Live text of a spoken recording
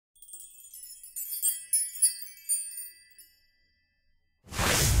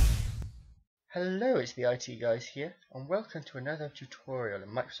Hello, it's the IT guys here, and welcome to another tutorial in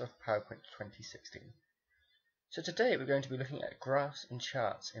Microsoft PowerPoint 2016. So today we're going to be looking at graphs and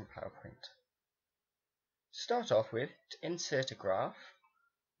charts in PowerPoint. To start off with, to insert a graph,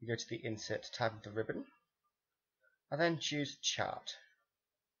 you go to the Insert tab of the ribbon, and then choose Chart.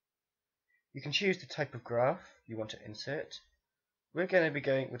 You can choose the type of graph you want to insert. We're going to be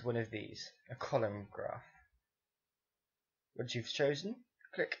going with one of these, a column graph. Once you've chosen,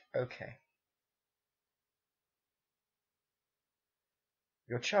 click OK.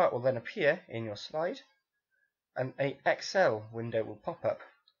 Your chart will then appear in your slide, and an Excel window will pop up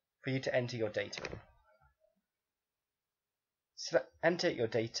for you to enter your data in. So enter your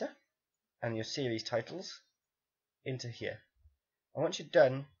data and your series titles into here. And once you're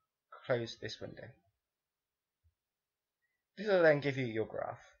done, close this window. This will then give you your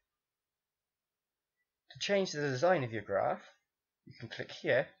graph. To change the design of your graph, you can click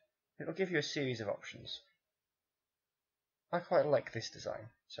here. It will give you a series of options. I quite like this design,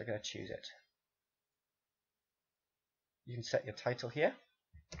 so I'm going to choose it. You can set your title here.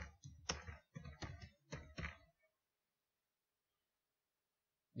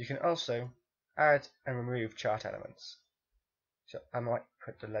 You can also add and remove chart elements. So I might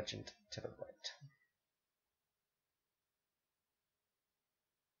put the legend to the right.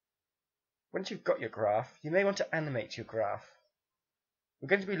 Once you've got your graph, you may want to animate your graph. We're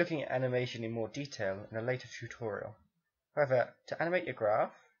going to be looking at animation in more detail in a later tutorial. However, to animate your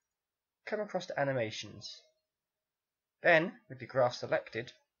graph, come across to Animations. Then, with your graph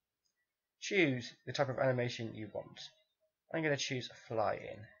selected, choose the type of animation you want. I'm going to choose Fly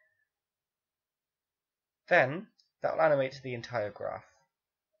In. Then, that will animate the entire graph.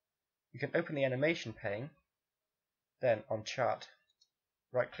 You can open the animation pane, then on Chart,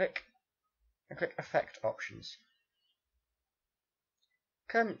 right-click, and click Effect Options.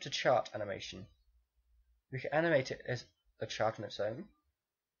 Come to Chart Animation. We can animate it as a chart on its own,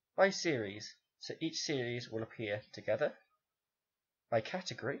 by series, so each series will appear together, by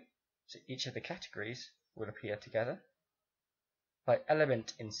category, so each of the categories will appear together, by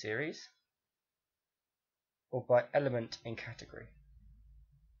element in series, or by element in category.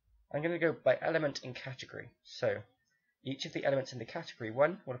 I'm going to go by element in category, so each of the elements in the category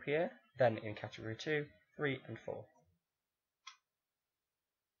 1 will appear, then in category 2, 3 and 4.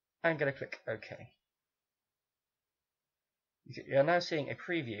 I'm going to click OK. You're now seeing a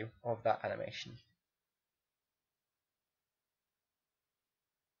preview of that animation.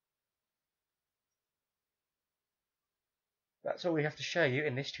 That's all we have to show you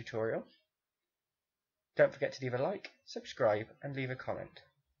in this tutorial. Don't forget to leave a like, subscribe and leave a comment.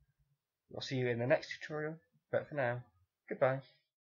 We'll see you in the next tutorial, but for now, goodbye.